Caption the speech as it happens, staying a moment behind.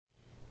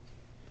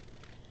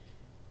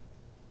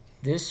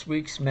This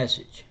week's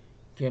message,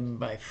 given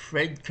by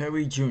Fred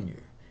Curry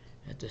Jr.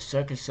 at the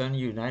Succoson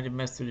United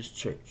Methodist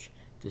Church,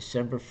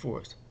 December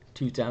 4th,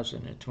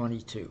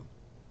 2022.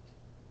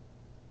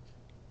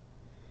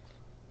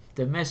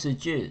 The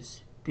message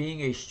is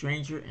Being a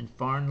Stranger in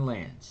Foreign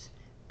Lands,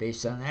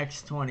 based on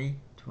Acts 20,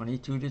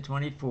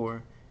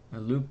 22-24,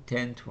 and Luke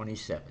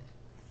 10:27.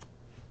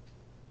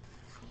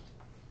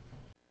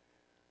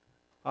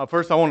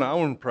 First, I want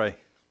to pray.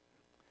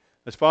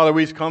 As Father,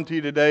 we just come to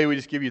you today. We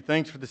just give you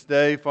thanks for this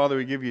day. Father,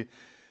 we give you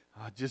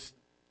just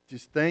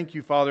thank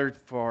you, Father,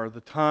 for the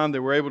time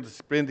that we're able to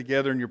spend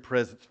together in your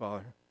presence,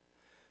 Father.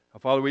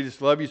 Father, we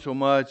just love you so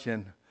much.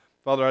 And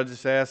Father, I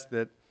just ask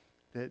that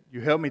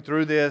you help me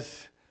through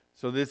this.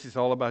 So this is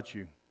all about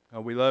you.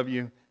 We love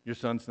you. In your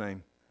Son's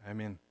name.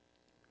 Amen.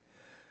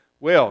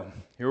 Well,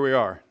 here we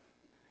are.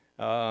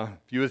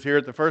 If you was here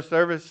at the first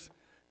service,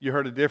 you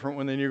heard a different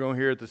one than you're going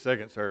to hear at the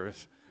second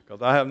service.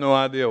 Because I have no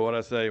idea what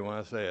I say when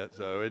I say it,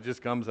 so it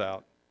just comes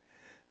out.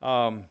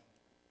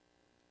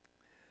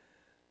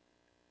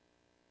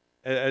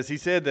 As he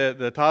said, that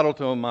the title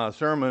to my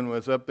sermon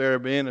was up there,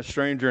 Being a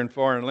Stranger in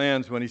Foreign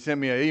Lands. When he sent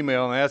me an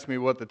email and asked me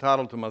what the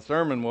title to my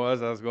sermon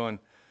was, I was going,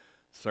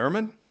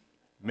 sermon?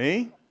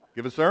 Me?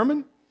 Give a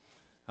sermon?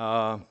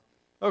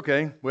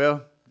 Okay,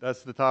 well,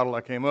 that's the title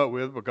I came up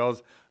with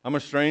because I'm a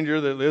stranger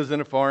that lives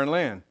in a foreign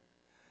land.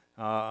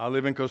 I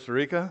live in Costa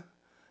Rica,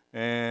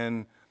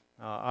 and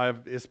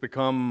it's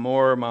become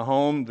more my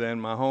home than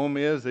my home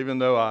is, even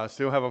though I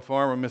still have a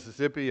farm in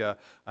Mississippi. I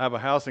have a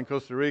house in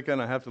Costa Rica, and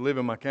I have to live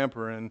in my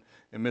camper in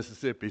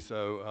Mississippi.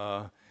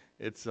 So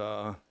it's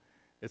a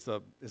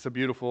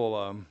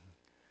beautiful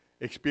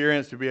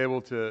experience to be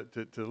able to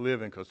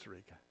live in Costa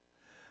Rica.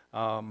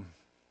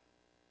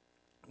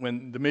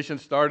 When the mission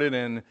started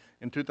in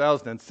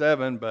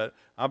 2007, but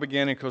I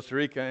began in Costa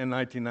Rica in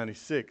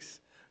 1996,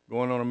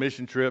 going on a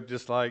mission trip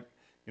just like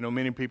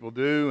many people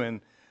do, and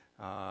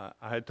I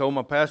had told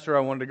my pastor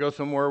I wanted to go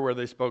somewhere where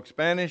they spoke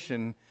Spanish,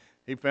 and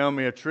he found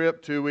me a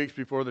trip 2 weeks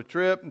before the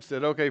trip and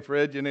said, okay,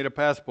 Fred, you need a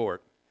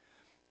passport.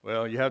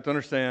 Well, you have to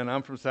understand,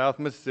 I'm from South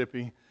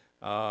Mississippi,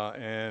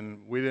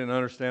 and we didn't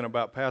understand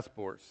about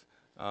passports.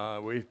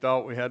 We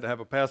thought we had to have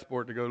a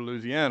passport to go to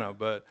Louisiana,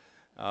 but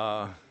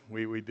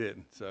we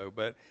didn't.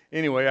 But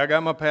anyway, I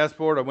got my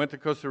passport. I went to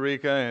Costa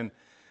Rica,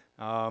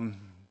 and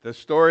the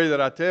story that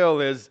I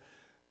tell is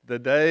the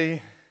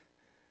day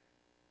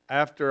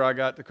after I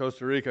got to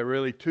Costa Rica,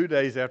 really 2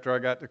 days after I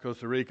got to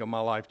Costa Rica, my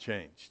life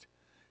changed.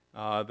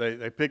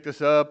 They picked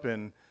us up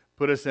and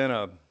put us in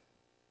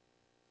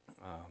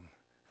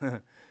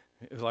it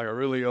was like a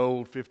really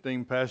old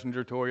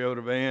 15-passenger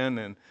Toyota van,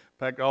 and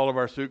packed all of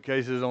our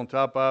suitcases on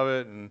top of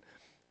it and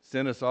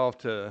sent us off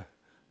to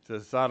the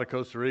side of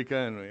Costa Rica.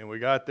 And we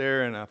got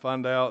there, and I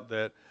found out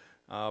that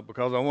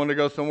because I wanted to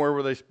go somewhere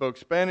where they spoke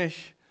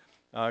Spanish,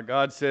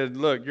 God said,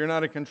 look, you're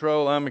not in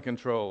control, I'm in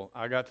control.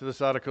 I got to the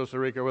side of Costa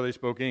Rica where they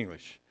spoke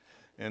English.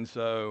 And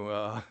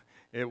so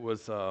it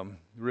was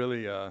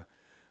really a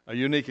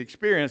unique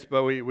experience.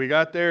 But we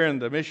got there, and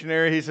the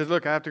missionary, he says,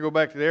 look, I have to go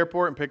back to the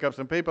airport and pick up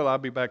some people. I'll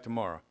be back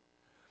tomorrow.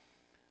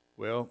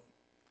 Well,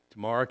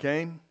 tomorrow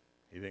came,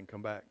 he didn't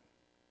come back.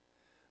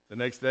 The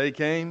next day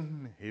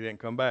came, he didn't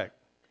come back.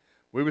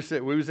 We was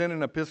in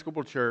an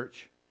Episcopal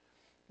church,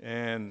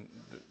 and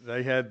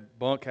they had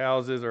bunk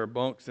houses or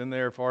bunks in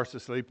there for us to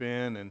sleep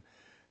in, and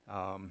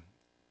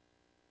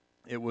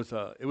it was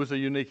a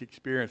unique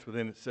experience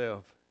within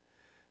itself.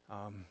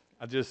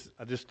 I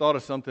just thought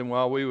of something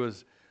while we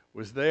was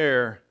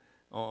there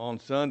on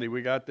Sunday.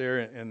 We got there,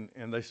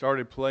 and they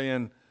started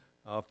playing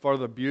 "For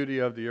the Beauty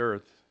of the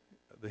Earth,"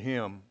 the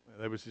hymn.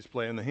 They was just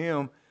playing the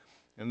hymn,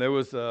 and there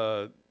was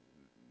the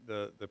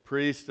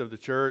priest of the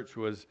church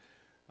was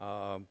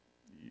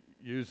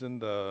using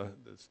the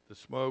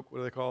smoke, what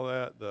do they call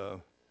that?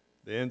 The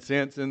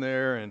incense in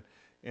there,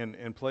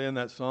 and playing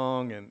that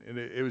song, and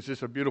it was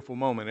just a beautiful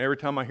moment. Every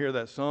time I hear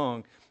that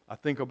song, I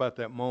think about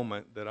that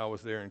moment that I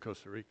was there in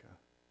Costa Rica.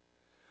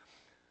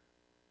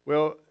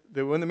 Well,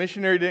 when the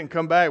missionary didn't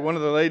come back, one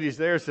of the ladies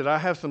there said, I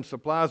have some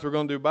supplies, we're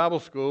going to do Bible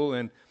school,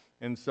 and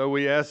so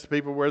we asked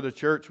people where the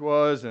church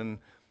was, and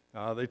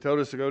they told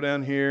us to go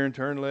down here and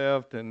turn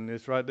left, and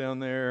it's right down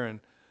there, and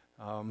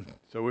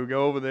so we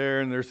go over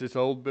there, and there's this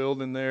old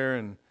building there,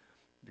 and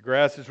the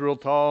grass is real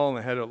tall, and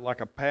they had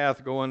like a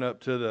path going up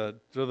to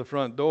the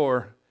front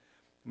door.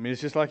 I mean,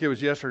 it's just like it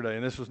was yesterday,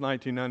 and this was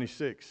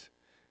 1996.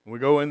 And we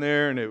go in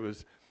there, and it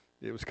was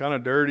kind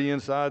of dirty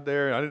inside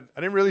there. I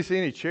didn't really see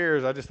any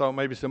chairs. I just thought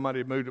maybe somebody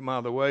had moved them out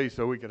of the way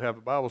so we could have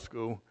a Bible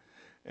school.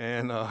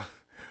 And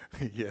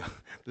yeah,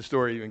 the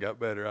story even got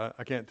better.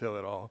 I can't tell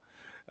it all.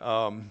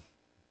 But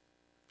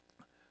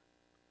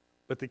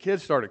the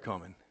kids started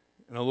coming.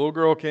 And a little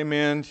girl came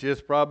in. She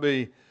was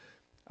probably,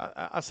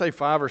 I'd say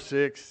 5 or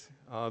 6.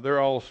 They're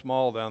all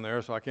small down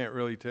there, so I can't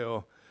really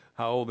tell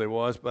how old they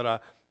was. But I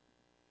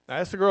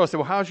asked the girl, I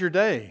said, well, how's your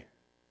day?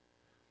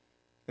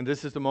 And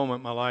this is the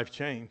moment my life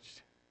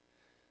changed.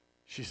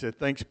 She said,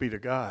 thanks be to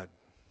God.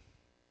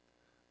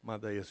 My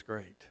day is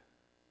great.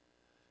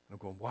 And I'm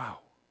going, wow,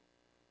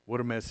 what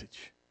a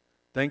message.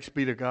 Thanks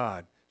be to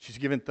God. She's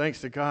giving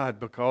thanks to God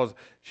because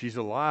she's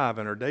alive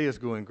and her day is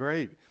going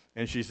great,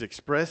 and she's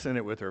expressing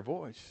it with her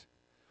voice.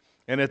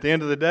 And at the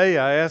end of the day,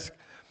 I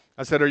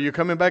said, are you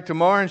coming back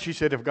tomorrow? And she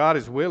said, if God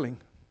is willing.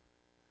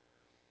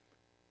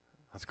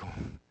 I was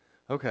going,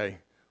 okay,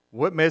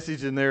 what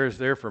message in there is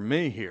there for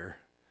me here?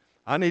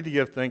 I need to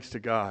give thanks to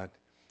God,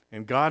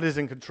 and God is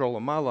in control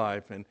of my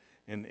life, and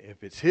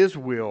if it's His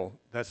will,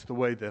 that's the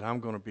way that I'm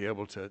going to be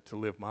able to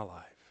live my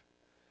life.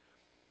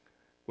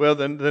 Well,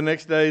 the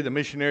next day, the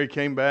missionary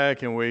came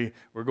back, and we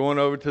were going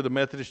over to the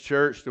Methodist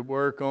church to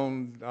work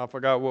on, I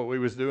forgot what we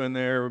was doing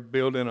there,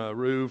 building a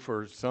roof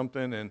or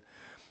something,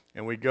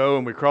 and we go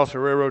and we cross the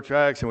railroad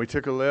tracks, and we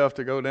took a left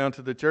to go down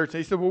to the church.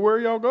 And he said, well, where are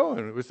y'all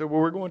going? We said,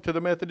 well, we're going to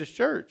the Methodist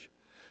church.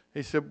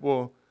 He said,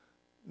 well,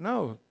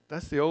 no,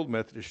 that's the old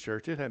Methodist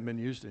church. It hadn't been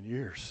used in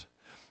years.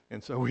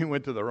 And so we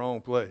went to the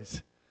wrong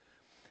place.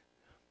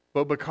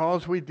 But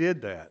because we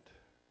did that,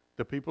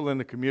 the people in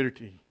the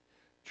community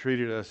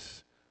treated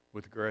us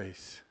with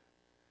grace.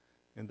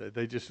 And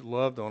they just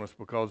loved on us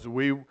because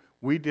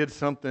we did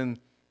something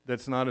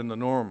that's not in the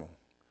normal.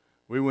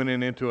 We went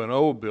into an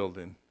old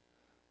building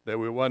that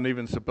we wasn't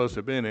even supposed to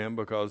have been in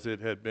because it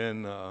had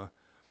been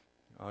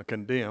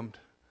condemned,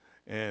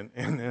 and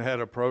it had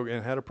a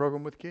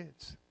program with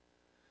kids.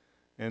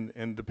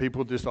 And the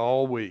people just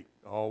all week.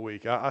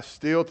 I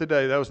still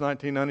today, that was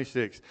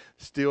 1996,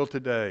 still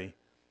today,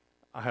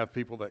 I have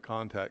people that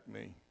contact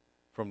me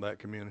from that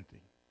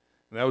community.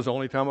 And that was the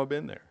only time I've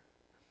been there.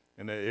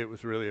 And it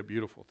was really a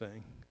beautiful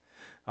thing.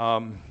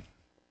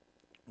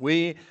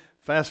 We,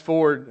 fast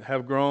forward,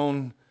 have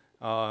grown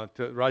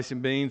to Rice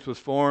and Beans was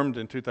formed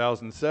in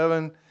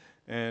 2007.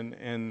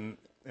 And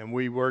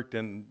we worked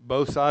in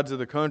both sides of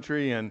the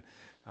country. And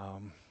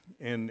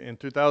in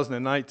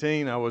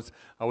 2019, I was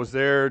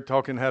there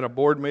talking, had a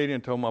board meeting,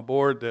 and told my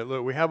board that,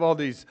 look, we have all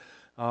these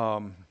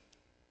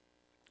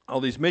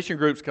mission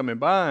groups coming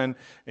by, and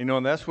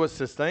and that's what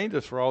sustained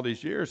us for all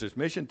these years is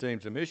mission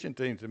teams and mission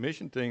teams and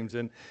mission teams.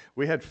 And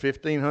we had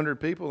 1,500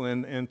 people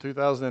in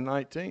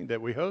 2019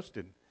 that we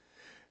hosted.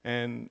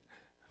 And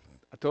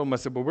I told them, I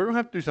said, well, we're going to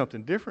have to do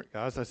something different,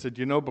 guys. I said,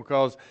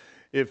 because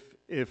if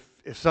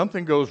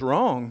something goes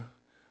wrong,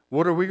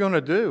 what are we going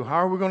to do? How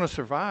are we going to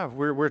survive?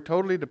 We're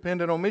totally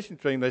dependent on mission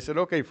team. They said,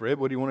 okay, Fred,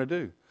 what do you want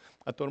to do?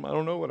 I told them, I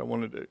don't know what I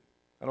want to do.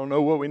 I don't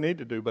know what we need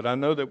to do, but I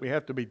know that we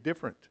have to be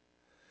different.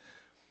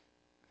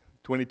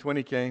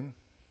 2020 came,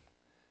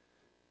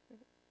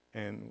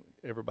 and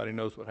everybody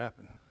knows what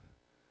happened.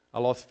 I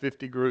lost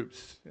 50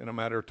 groups in a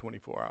matter of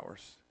 24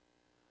 hours.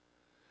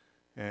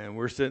 And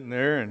we're sitting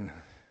there, and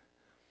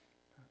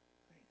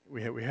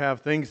we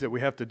have things that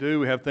we have to do.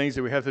 We have things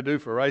that we have to do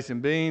for Rice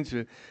and Beans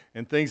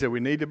and things that we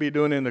need to be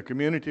doing in the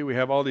community. We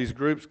have all these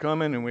groups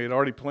coming, and we had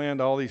already planned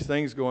all these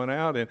things going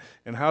out.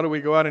 And how do we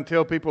go out and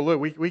tell people,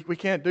 look, we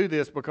can't do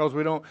this because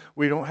we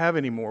don't have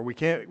any more. We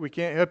can't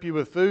help you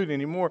with food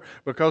anymore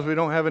because we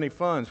don't have any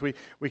funds. We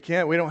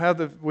can't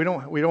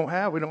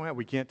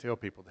tell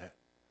people that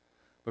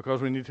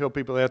because we need to tell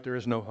people that there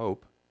is no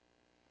hope.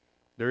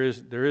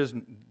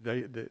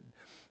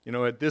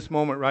 At this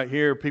moment right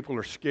here, people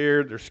are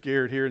scared. They're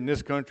scared here in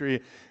this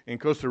country. In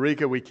Costa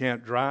Rica, we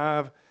can't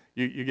drive.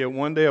 You get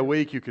one day a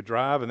week you could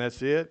drive, and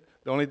that's it.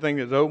 The only thing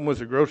that's open was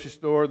the grocery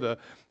store, the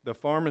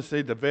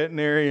pharmacy, the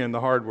veterinary, and the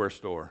hardware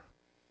store.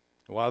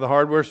 Why the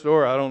hardware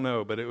store? I don't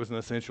know, but it was an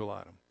essential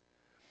item.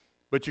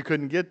 But you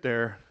couldn't get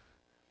there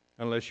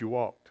unless you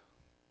walked.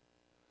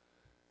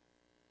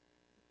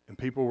 And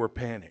people were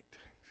panicked.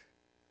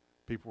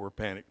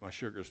 My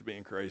sugar's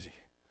being crazy.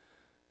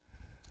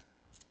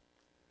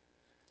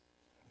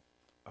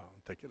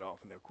 Take it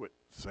off and they'll quit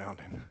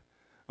sounding.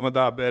 I'm a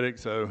diabetic,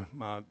 so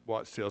my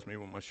watch tells me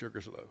when my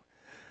sugar's low.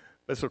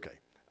 That's okay.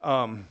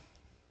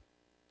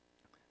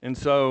 And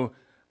so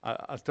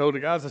I told the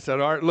guys, I said,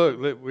 all right,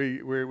 look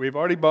we've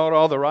already bought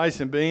all the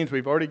rice and beans.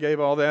 We've already gave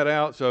all that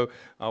out. So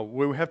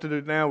what we have to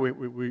do now, we're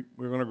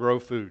going to grow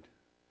food.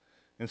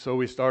 And so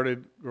we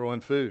started growing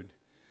food.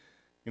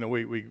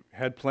 We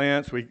had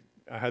plants.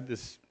 I had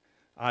this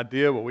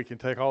idea, well, we can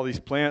take all these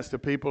plants to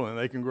people and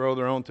they can grow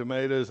their own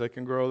tomatoes, they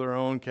can grow their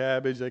own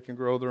cabbage, they can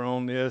grow their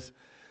own this.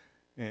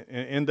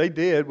 And they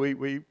did.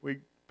 We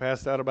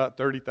passed out about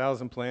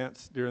 30,000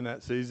 plants during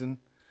that season.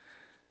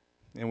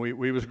 And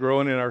we was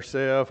growing it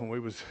ourselves, and we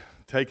was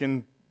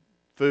taking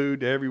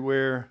food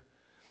everywhere.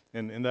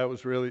 And that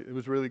was really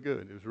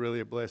good. It was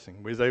really a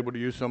blessing. We was able to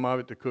use some of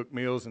it to cook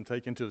meals and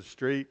take into the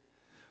street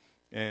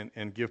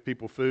and give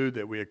people food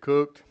that we had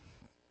cooked.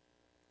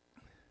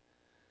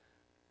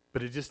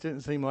 But it just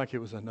didn't seem like it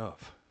was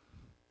enough.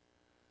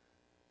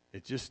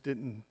 It just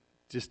didn't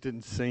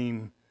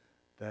seem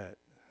that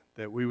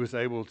we was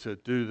able to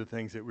do the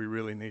things that we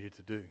really needed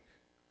to do.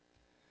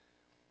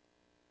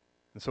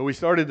 And so we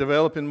started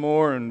developing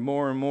more and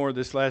more and more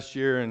this last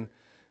year. In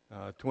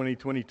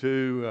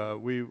 2022,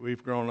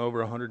 we've grown over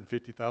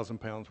 150,000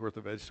 pounds worth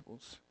of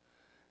vegetables.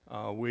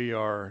 We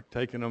are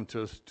taking them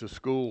to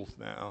schools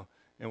now,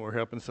 and we're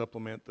helping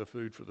supplement the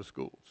food for the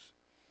schools.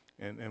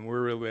 And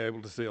we're really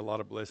able to see a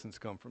lot of blessings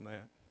come from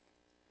that.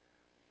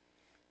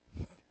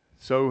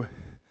 So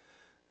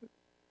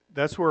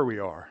that's where we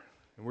are,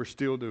 and we're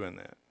still doing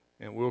that,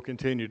 and we'll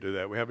continue to do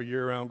that. We have a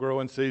year-round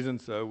growing season,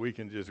 so we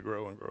can just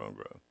grow and grow and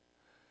grow.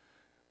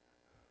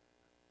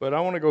 But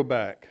I want to go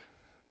back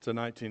to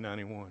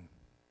 1991.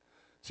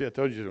 See, I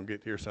told you you're going to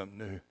get to hear something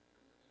new.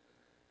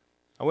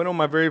 I went on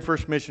my very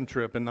first mission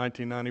trip in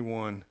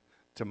 1991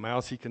 to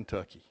Mousy,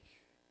 Kentucky.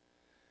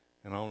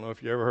 And I don't know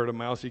if you ever heard of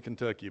Mousy,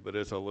 Kentucky, but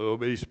it's a little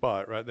bitty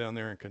spot right down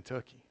there in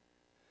Kentucky.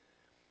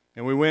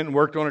 And we went and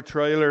worked on a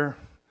trailer.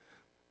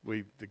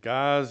 The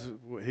guys,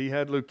 he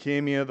had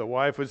leukemia. The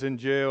wife was in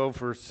jail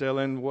for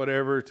selling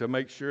whatever to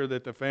make sure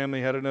that the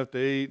family had enough to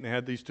eat. And they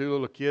had these two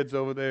little kids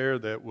over there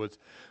that was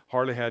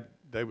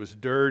they was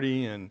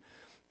dirty and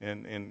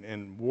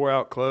wore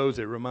out clothes.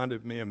 It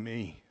reminded me of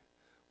me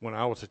when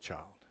I was a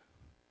child.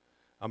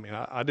 I mean,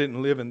 I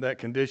didn't live in that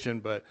condition,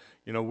 but,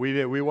 you know,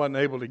 we wasn't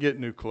able to get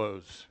new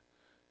clothes.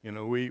 You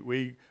know,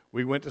 we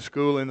went to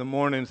school in the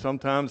morning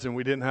sometimes and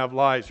we didn't have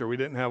lights or we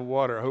didn't have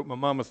water. I hope my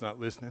mama's not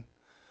listening.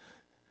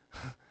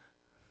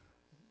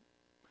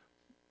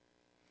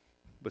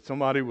 But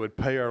somebody would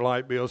pay our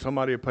light bill,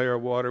 somebody would pay our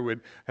water.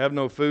 We'd have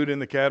no food in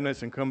the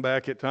cabinets and come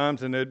back at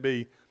times and there'd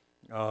be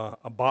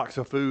a box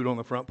of food on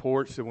the front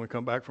porch when we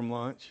come back from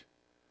lunch.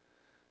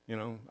 You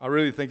know, I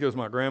really think it was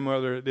my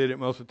grandmother that did it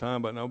most of the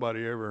time, but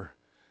nobody ever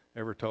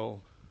told.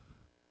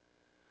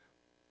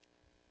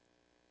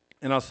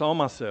 And I saw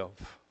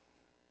myself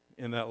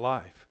in that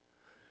life.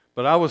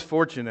 But I was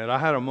fortunate. I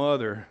had a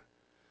mother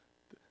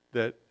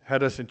that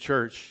had us in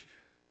church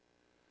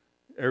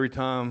every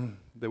time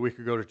that we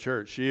could go to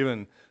church. She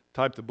even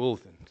typed the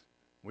bulletins.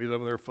 We was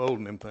over there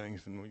folding them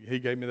things, and he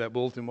gave me that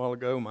bulletin a while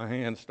ago. My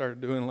hands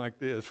started doing like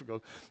this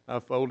because I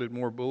folded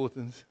more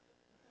bulletins.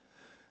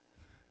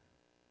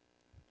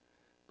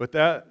 But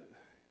that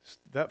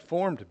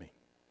formed me.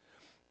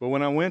 But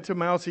when I went to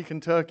Mousy,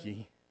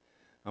 Kentucky,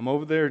 I'm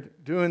over there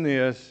doing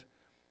this,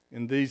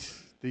 and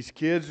these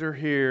kids are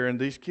here, and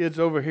these kids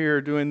over here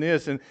are doing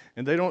this, and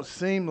they don't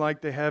seem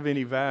like they have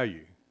any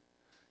value,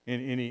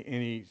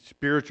 any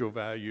spiritual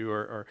value,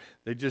 or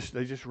they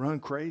just run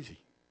crazy.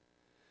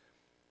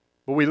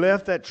 But we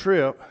left that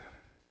trip,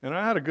 and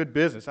I had a good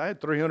business. I had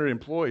 300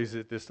 employees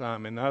at this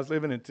time, and I was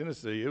living in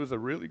Tennessee. It was a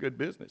really good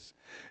business.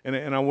 And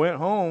I went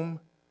home,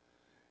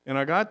 and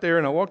I got there,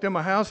 and I walked in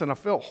my house, and I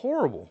felt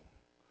horrible.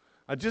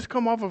 I'd just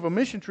come off of a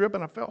mission trip,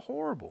 and I felt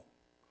horrible.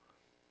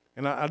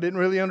 And I didn't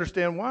really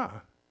understand why.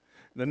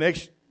 The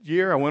next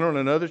year, I went on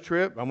another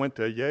trip. I went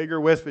to Yeager,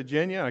 West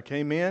Virginia. I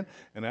came in,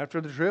 and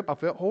after the trip, I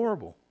felt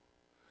horrible.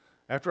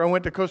 After I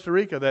went to Costa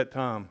Rica that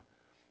time,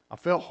 I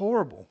felt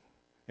horrible.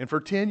 And for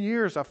 10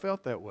 years, I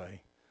felt that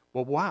way.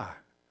 Well, why?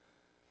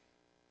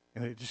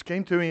 And it just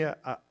came to me,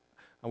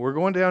 we're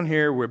going down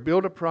here, we'll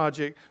build a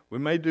project, we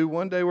may do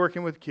one day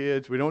working with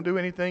kids, we don't do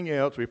anything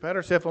else, we pat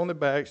ourselves on the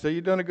back, say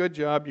you've done a good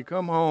job, you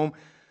come home,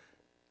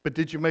 but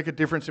did you make a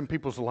difference in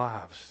people's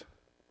lives?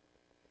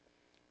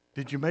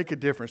 Did you make a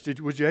difference?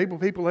 Was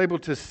people able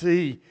to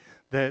see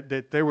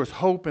that there was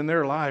hope in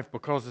their life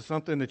because of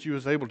something that you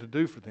was able to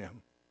do for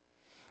them?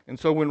 And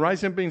so when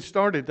Rice and Beans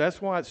started,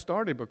 that's why it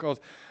started, because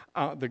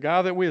the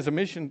guy that we was a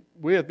mission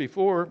with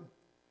before,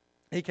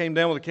 he came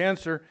down with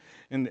cancer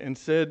and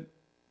said,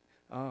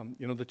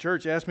 the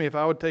church asked me if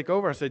I would take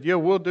over. I said, yeah,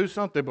 we'll do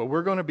something, but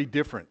we're going to be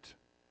different.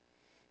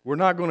 We're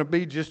not going to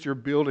be just your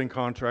building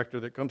contractor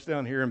that comes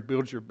down here and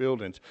builds your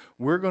buildings.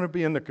 We're going to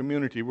be in the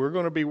community. We're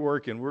going to be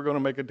working. We're going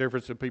to make a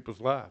difference in people's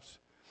lives.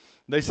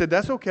 They said,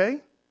 that's okay.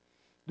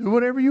 Do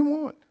whatever you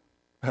want.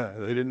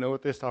 They didn't know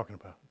what they was talking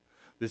about.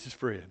 This is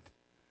Fred.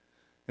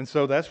 And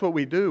so that's what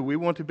we do. We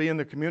want to be in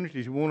the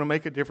communities. We want to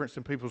make a difference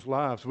in people's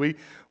lives. We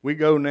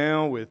go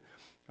now with,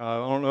 I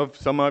don't know if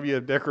some of you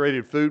have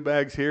decorated food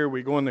bags here.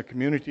 We go in the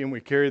community and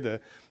we carry the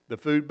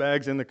food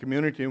bags in the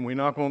community, and we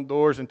knock on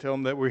doors and tell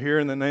them that we're here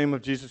in the name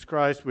of Jesus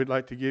Christ. We'd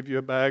like to give you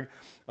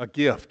a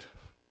gift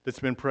that's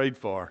been prayed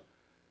for.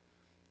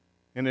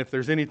 And if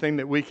there's anything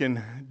that we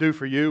can do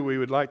for you, we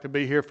would like to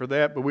be here for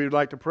that, but we would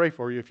like to pray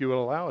for you if you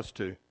will allow us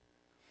to.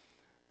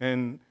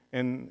 And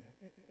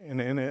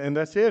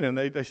that's it. And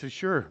they say,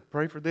 sure,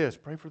 pray for this,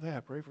 pray for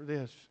that, pray for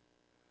this.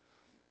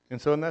 And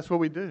that's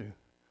what we do.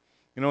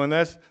 And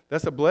that's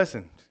a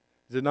blessing.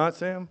 Is it not,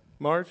 Sam,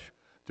 March?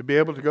 To be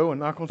able to go and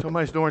knock on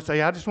somebody's door and say,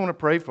 I just want to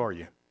pray for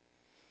you.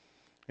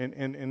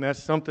 And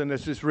that's something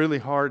that's just really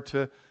hard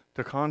to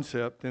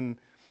concept and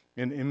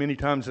many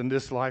times in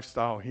this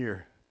lifestyle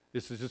here.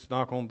 This is just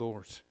knock on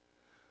doors.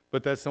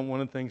 But that's one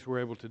of the things we're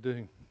able to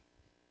do.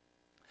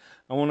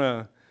 I want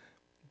to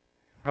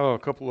have a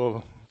couple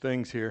of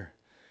things here.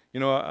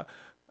 I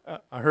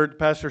heard the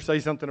pastor say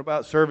something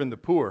about serving the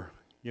poor.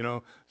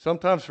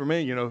 Sometimes for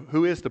me,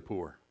 who is the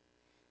poor?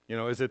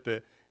 Is it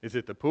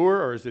the poor,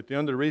 or is it the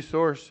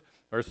under-resourced,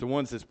 or it's the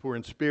ones that's poor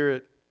in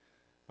spirit,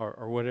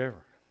 or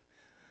whatever?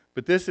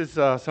 But this is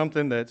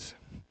something it's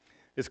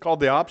called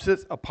the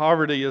opposite of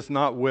poverty is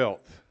not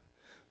wealth.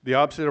 The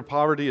opposite of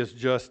poverty is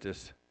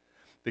justice.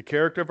 The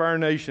character of our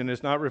nation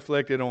is not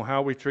reflected on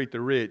how we treat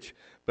the rich,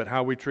 but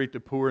how we treat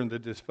the poor and the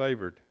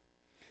disfavored.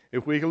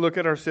 If we can look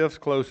at ourselves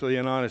closely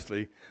and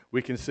honestly,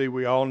 we can see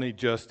we all need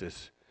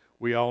justice.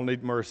 We all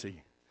need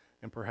mercy.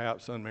 and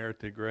perhaps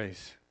unmerited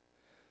grace.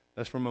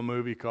 That's from a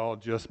movie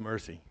called Just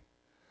Mercy.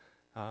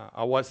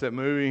 I watched that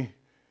movie,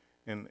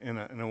 and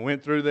I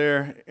went through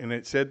there, and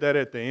it said that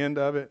at the end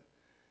of it,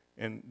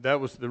 and that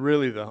was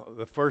really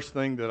the first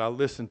thing that I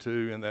listened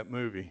to in that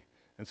movie.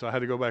 And so I had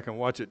to go back and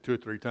watch it 2 or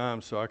 3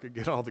 times so I could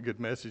get all the good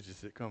messages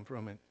that come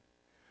from it.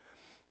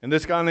 And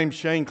this guy named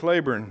Shane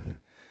Claiborne,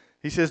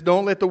 he says,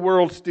 don't let the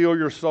world steal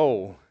your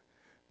soul.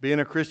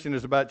 Being a Christian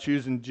is about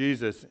choosing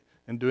Jesus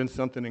and doing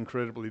something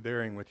incredibly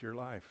daring with your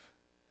life.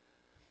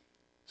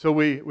 So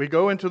we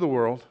go into the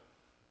world.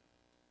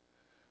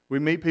 We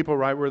meet people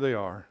right where they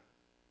are.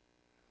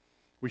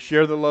 We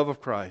share the love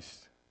of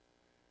Christ.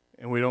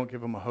 And we don't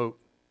give them a hope.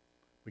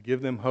 We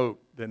give them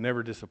hope that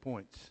never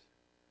disappoints.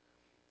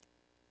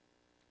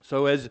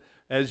 So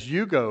as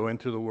you go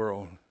into the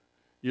world,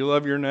 you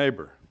love your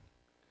neighbor.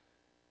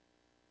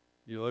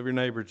 You love your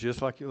neighbor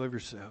just like you love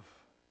yourself.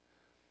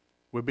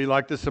 We'll be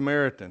like the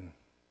Samaritan.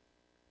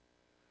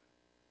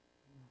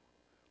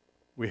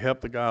 We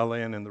help the guy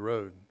laying in the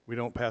road. We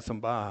don't pass him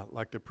by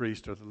like the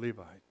priest or the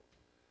Levite.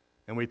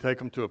 And we take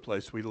them to a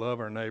place. We love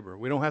our neighbor.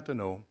 We don't have to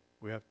know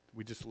him.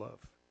 We just love.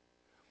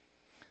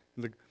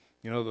 The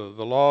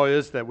law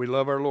is that we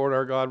love our Lord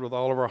our God with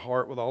all of our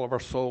heart, with all of our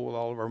soul, with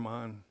all of our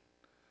mind.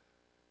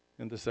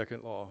 And the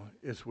second law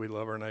is we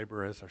love our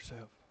neighbor as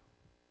ourselves.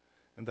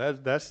 And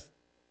that's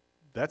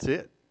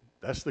it.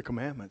 That's the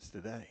commandments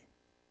today.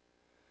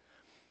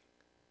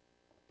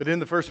 But in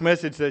the first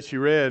message that she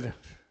read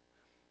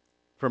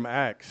from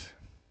Acts,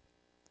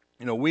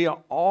 we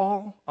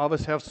all of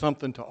us have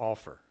something to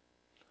offer.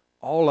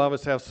 All of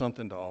us have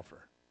something to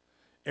offer.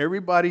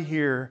 Everybody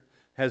here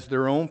has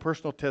their own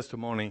personal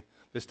testimony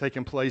that's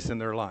taken place in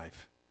their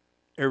life.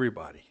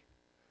 Everybody.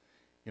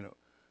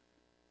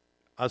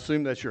 I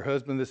assume that's your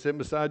husband that's sitting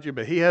beside you,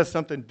 but he has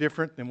something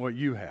different than what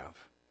you have.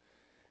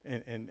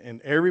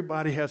 And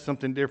everybody has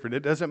something different. It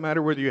doesn't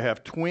matter whether you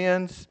have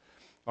twins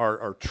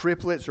or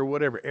triplets or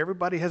whatever.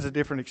 Everybody has a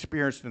different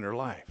experience in their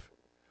life.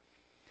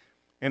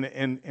 And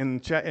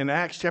in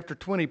Acts chapter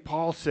 20,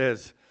 Paul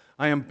says,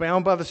 I am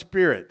bound by the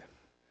Spirit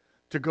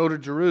to go to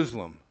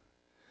Jerusalem.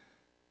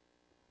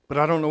 But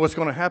I don't know what's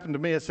going to happen to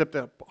me except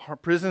that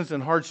prisons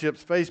and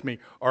hardships face me,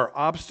 or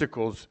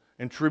obstacles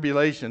and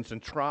tribulations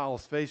and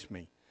trials face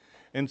me.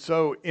 And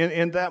so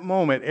in that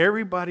moment,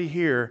 everybody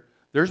here,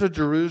 there's a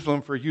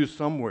Jerusalem for you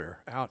somewhere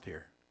out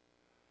here.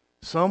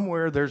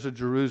 Somewhere there's a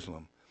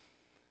Jerusalem.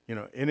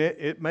 And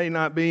it may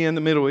not be in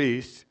the Middle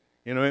East.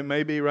 It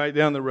may be right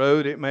down the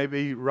road. It may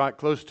be right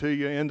close to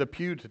you in the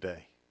pew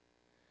today.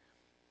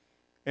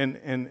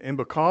 And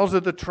because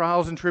of the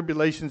trials and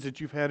tribulations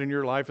that you've had in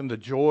your life and the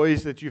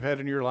joys that you've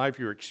had in your life,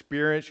 your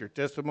experience, your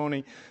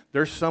testimony,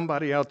 there's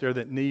somebody out there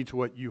that needs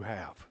what you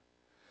have.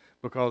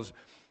 Because,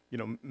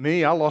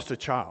 me, I lost a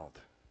child.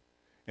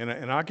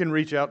 And I can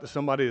reach out to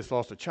somebody that's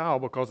lost a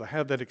child because I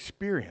have that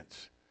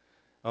experience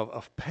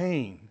of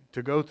pain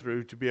to go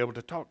through to be able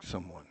to talk to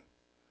someone.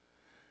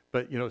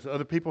 But,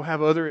 other people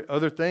have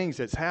other things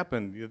that's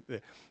happened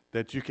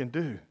that you can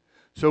do.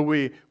 So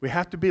we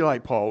have to be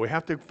like Paul. We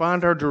have to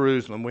find our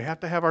Jerusalem. We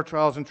have to have our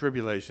trials and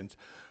tribulations.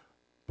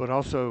 But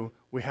also,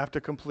 we have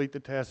to complete the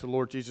task the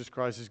Lord Jesus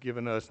Christ has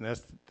given us, and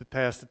that's the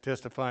task of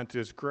testifying to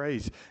His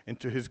grace and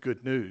to His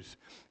good news.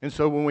 And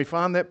so when we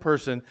find that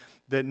person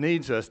that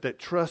needs us, that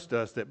trusts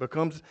us, that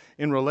becomes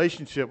in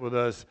relationship with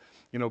us,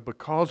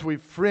 because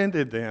we've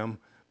friended them,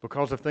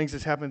 because of things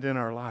that's happened in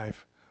our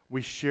life,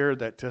 we share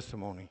that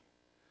testimony.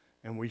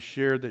 And we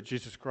share that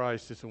Jesus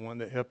Christ is the one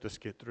that helped us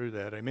get through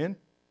that. Amen?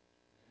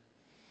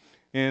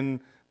 And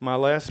my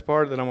last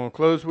part that I'm going to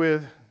close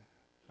with,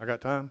 I got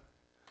time?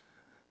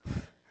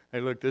 Hey,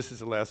 look, this is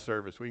the last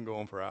service. We can go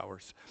on for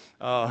hours.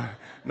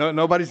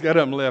 Nobody's got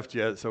them left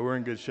yet, so we're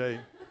in good shape.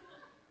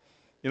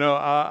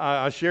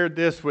 I shared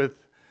this with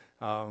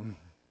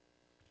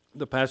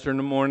the pastor in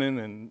the morning,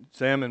 and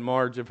Sam and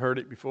Marge have heard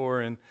it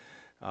before, and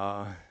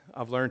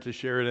I've learned to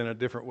share it in a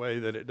different way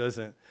that it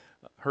doesn't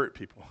hurt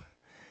people.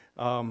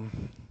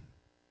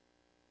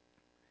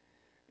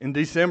 In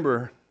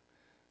December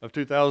of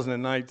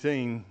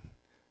 2019,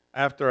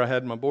 after I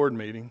had my board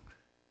meeting,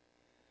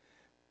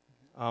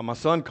 my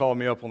son called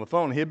me up on the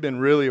phone. He had been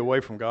really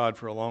away from God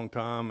for a long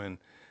time, and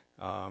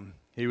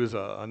he was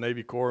a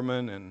Navy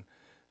corpsman, and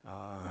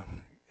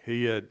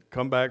he had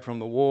come back from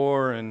the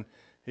war, and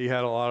he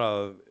had a lot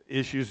of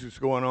issues that's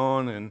going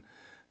on, and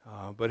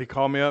but he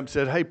called me up and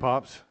said, "Hey,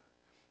 Pops,"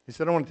 he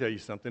said, "I want to tell you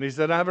something." He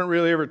said, "I haven't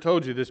really ever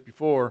told you this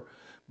before,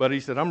 but he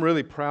said, I'm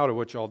really proud of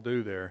what y'all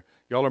do there.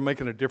 Y'all are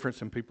making a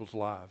difference in people's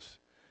lives.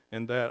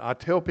 And that I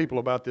tell people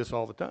about this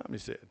all the time," he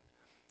said.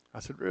 I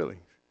said, "Really?"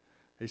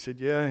 He said,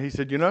 "Yeah." He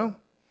said,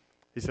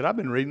 he said, "I've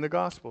been reading the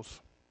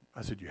Gospels."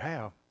 I said, "You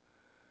have?"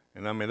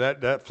 And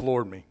that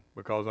floored me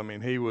because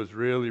he was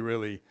really,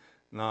 really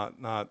not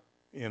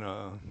in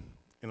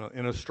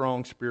a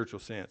strong spiritual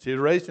sense. He was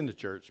raised in the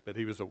church, but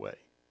he was away.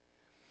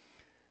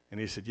 And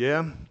he said,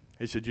 "Yeah."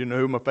 He said, "You know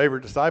who my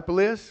favorite disciple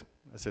is?"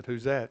 I said,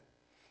 "Who's that?"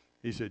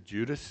 He said,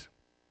 "Judas."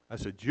 I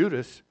said,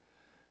 "Judas?"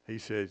 He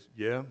said,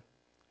 "Yeah,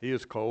 he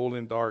is cold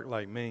and dark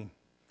like me."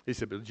 He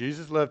said, "But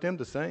Jesus loved him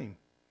the same."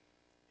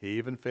 He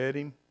even fed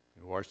him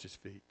and washed his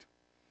feet.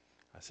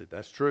 I said,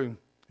 that's true.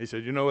 He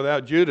said, you know,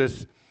 without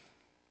Judas,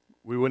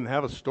 we wouldn't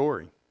have a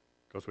story,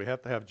 because we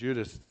have to have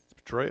Judas'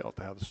 betrayal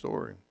to have the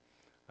story.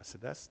 I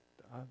said, that's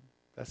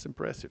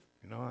impressive.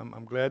 You know,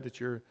 I'm glad that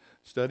you're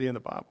studying the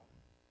Bible.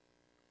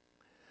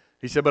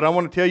 He said, but I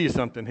want to tell you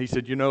something. He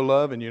said, you know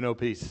love and you know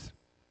peace.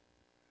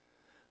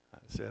 I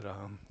said,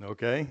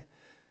 okay.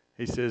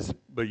 He says,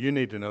 but you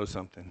need to know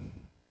something.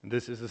 And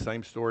this is the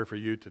same story for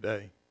you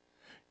today.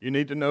 You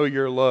need to know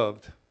you're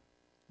loved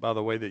by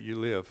the way that you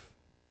live.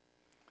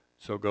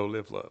 So go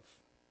live love.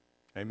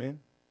 Amen?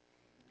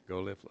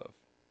 Go live love.